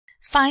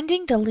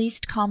Finding the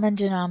least common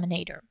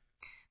denominator.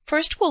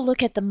 First, we'll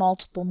look at the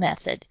multiple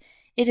method.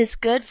 It is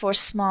good for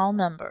small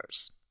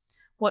numbers.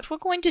 What we're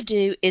going to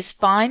do is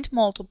find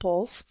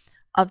multiples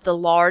of the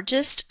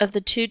largest of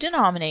the two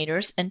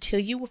denominators until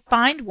you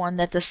find one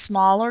that the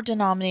smaller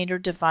denominator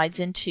divides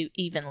into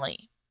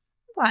evenly.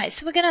 Right,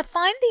 so we're going to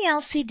find the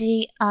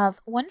LCD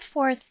of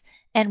 1/4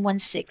 and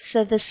 1/6,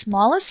 so the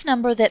smallest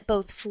number that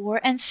both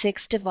 4 and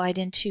 6 divide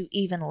into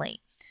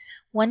evenly.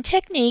 One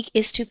technique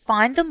is to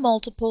find the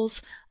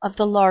multiples of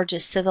the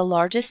largest. So the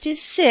largest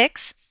is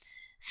 6,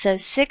 so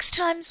 6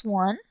 times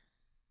 1.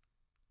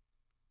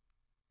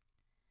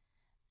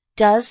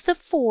 Does the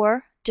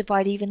 4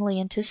 divide evenly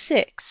into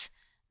 6?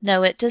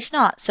 No, it does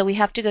not. So we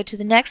have to go to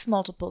the next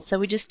multiple. So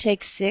we just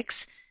take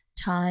 6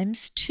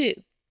 times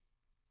 2.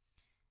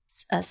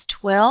 That's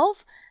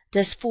 12.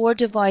 Does 4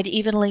 divide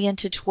evenly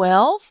into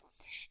 12?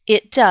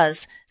 It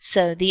does.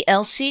 So the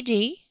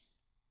LCD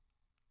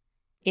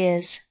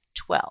is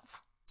 12.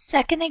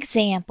 Second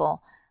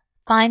example,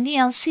 find the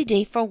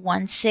LCD for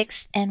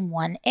 1/6 and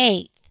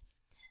 1/8.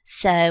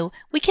 So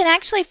we can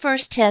actually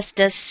first test,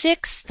 does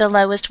 6, the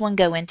lowest one,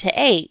 go into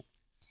 8?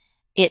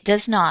 It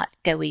does not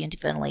go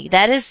evenly.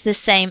 That is the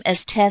same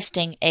as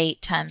testing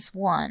 8 times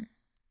 1.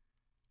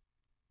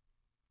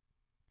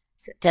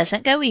 So it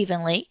doesn't go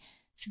evenly.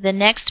 So the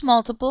next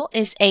multiple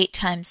is 8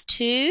 times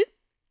 2,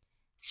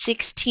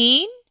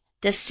 16.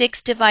 Does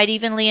 6 divide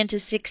evenly into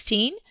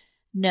 16?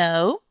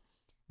 No.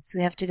 So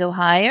we have to go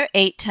higher.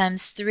 8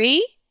 times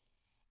 3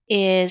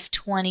 is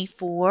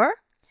 24.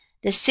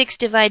 Does 6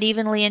 divide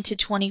evenly into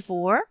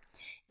 24?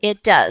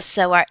 It does.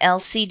 So our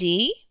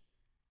LCD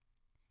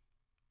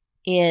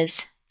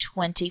is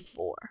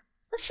 24.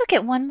 Let's look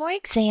at one more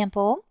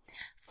example.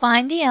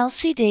 Find the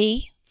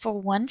LCD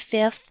for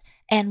 1/5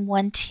 and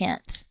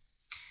 1/10.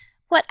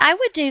 What I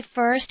would do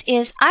first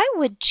is I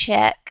would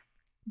check,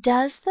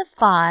 does the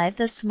 5,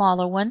 the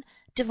smaller one,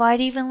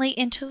 divide evenly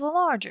into the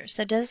larger?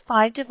 So does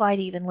 5 divide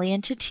evenly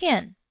into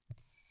 10?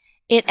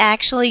 It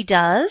actually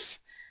does.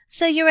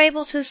 So you're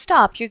able to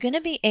stop. You're going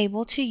to be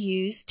able to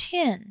use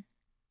 10.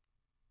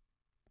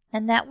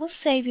 And that will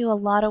save you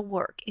a lot of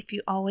work if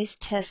you always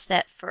test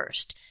that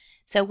first.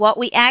 So what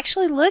we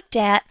actually looked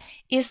at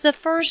is the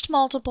first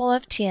multiple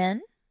of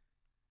 10.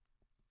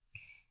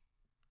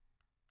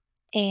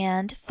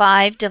 And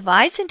 5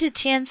 divides into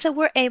 10, so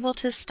we're able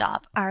to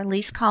stop. Our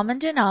least common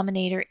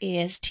denominator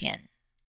is 10.